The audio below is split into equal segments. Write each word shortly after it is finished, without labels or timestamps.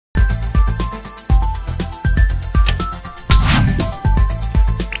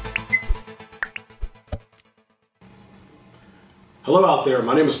Hello out there,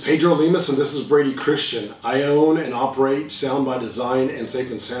 my name is Pedro Lemus and this is Brady Christian. I own and operate Sound by Design and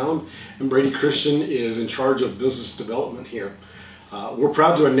Safe and Sound, and Brady Christian is in charge of business development here. We're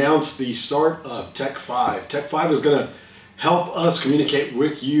proud to announce the start of Tech 5. Tech 5 is going to help us communicate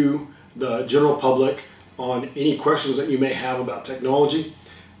with you, the general public, on any questions that you may have about technology.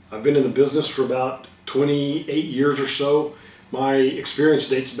 I've been in the business for about 28 years or so. My experience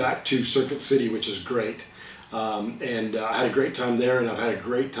dates back to Circuit City, which is great. I had a great time there, and I've had a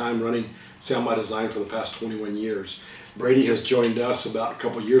great time running Sound by Design for the past 21 years. Brady has joined us about a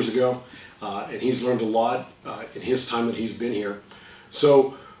couple years ago, and he's learned a lot in his time that he's been here.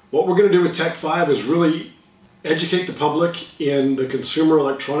 So what we're going to do with Tech 5 is really educate the public in the consumer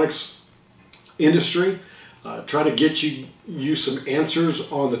electronics industry, try to get you some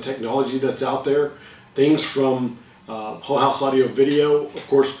answers on the technology that's out there, things from whole house audio video. Of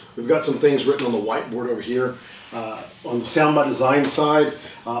course, we've got some things written on the whiteboard over here. On the Sound by Design side,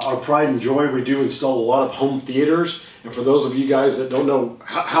 our pride and joy, we do install a lot of home theaters. And for those of you guys that don't know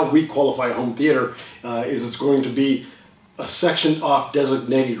how we qualify a home theater, is it's going to be a sectioned off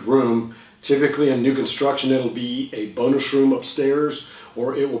designated room. Typically in new construction, it'll be a bonus room upstairs,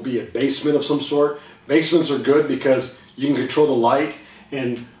 or it will be a basement of some sort. Basements are good because you can control the light,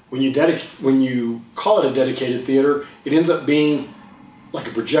 and when you call it a dedicated theater, it ends up being like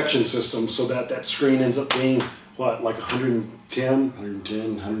a projection system, so that screen ends up being, what, like 110,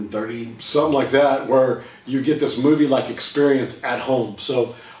 130, something like that, where you get this movie-like experience at home.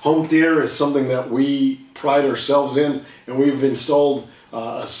 So home theater is something that we pride ourselves in, and we've installed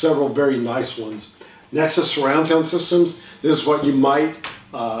several very nice ones. Next is surround sound systems. This is what you might,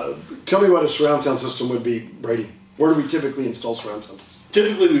 tell me what a surround sound system would be, Brady. Where do we typically install surround sound systems?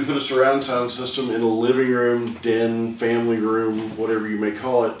 Typically we put a surround sound system in a living room, den, family room, whatever you may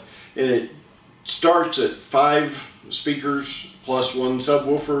call it, and it starts at 5 speakers plus 1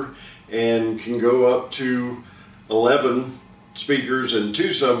 subwoofer and can go up to 11 speakers and 2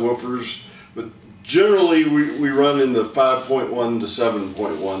 subwoofers, but generally we run in the 5.1 to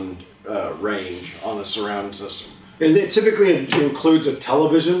 7.1 range on a surround system. And it typically includes a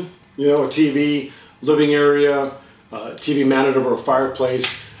television, a TV, living area, TV mounted over a fireplace,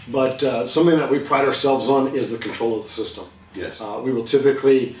 but something that we pride ourselves on is the control of the system. Yes. We will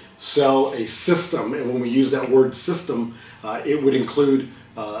typically sell a system, and when we use that word system, it would include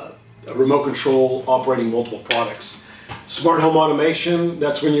a remote control operating multiple products. Smart home automation,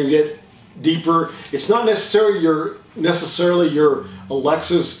 that's when you get deeper. It's not necessarily your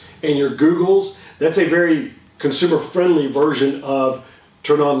Alexas and your Googles. That's a very consumer-friendly version of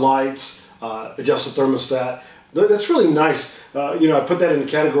turn on lights, adjust the thermostat. That's really nice. I put that in the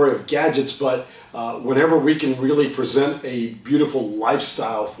category of gadgets, but whenever we can really present a beautiful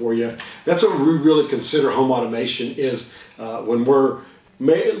lifestyle for you, that's what we really consider home automation is when we're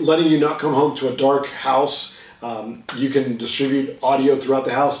letting you not come home to a dark house. You can distribute audio throughout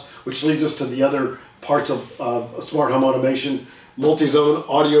the house, which leads us to the other parts of smart home automation, multi-zone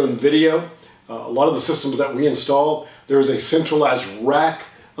audio and video. A lot of the systems that we install, there's a centralized rack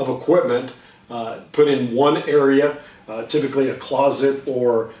of equipment put in one area, typically a closet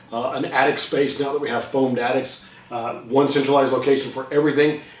or an attic space now that we have foamed attics, one centralized location for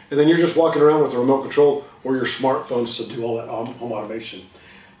everything, and then you're just walking around with a remote control or your smartphones to do all that home automation.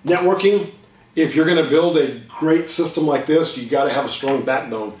 Networking, if you're going to build a great system like this, you've got to have a strong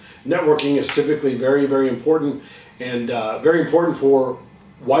backbone. Networking is typically very, very important, and very important for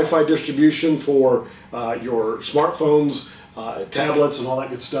Wi-Fi distribution for your smartphones, tablets, and all that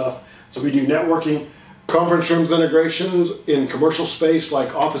good stuff. So we do networking, conference rooms integrations in commercial space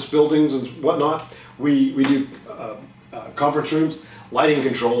like office buildings and whatnot. We do conference rooms. Lighting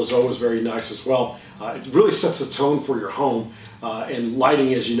control is always very nice as well. It really sets the tone for your home, and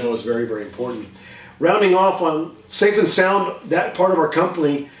lighting, as you know, is very, very important. Rounding off on Safe and Sound, that part of our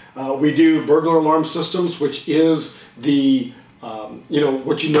company, we do burglar alarm systems, which is the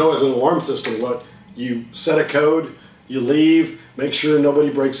what you know as an alarm system. What you set a code, you leave, make sure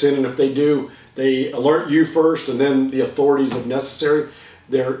nobody breaks in, and if they do, they alert you first and then the authorities if necessary.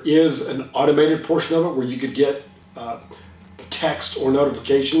 There is an automated portion of it where you could get text or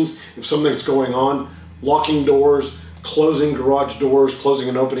notifications if something's going on, locking doors, closing garage doors, closing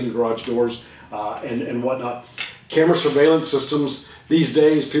and opening garage doors, and whatnot. Camera surveillance systems, these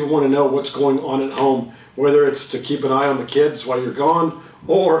days people want to know what's going on at home, whether it's to keep an eye on the kids while you're gone,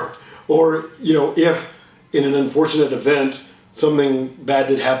 or if in an unfortunate event something bad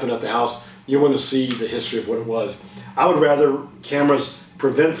did happen at the house, you want to see the history of what it was. I would rather cameras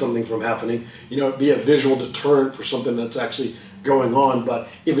prevent something from happening, be a visual deterrent for something that's actually going on, but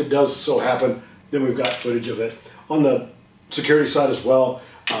if it does so happen, then we've got footage of it. On the security side as well,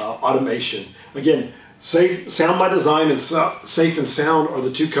 automation. Again, Sound by Design and Safe and Sound are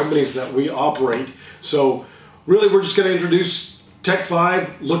the two companies that we operate. So really, we're just going to introduce Tech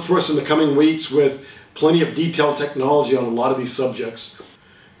 5. Look for us in the coming weeks with plenty of detailed technology on a lot of these subjects.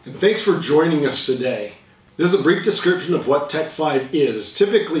 And thanks for joining us today. This is a brief description of what Tech 5 is. It's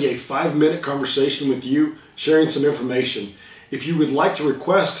typically a 5-minute conversation with you, sharing some information. If you would like to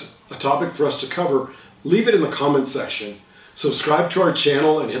request a topic for us to cover, leave it in the comment section. Subscribe to our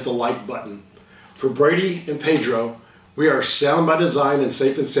channel and hit the like button. For Brady and Pedro, we are Sound by Design and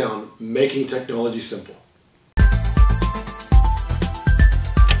Safe and Sound, making technology simple.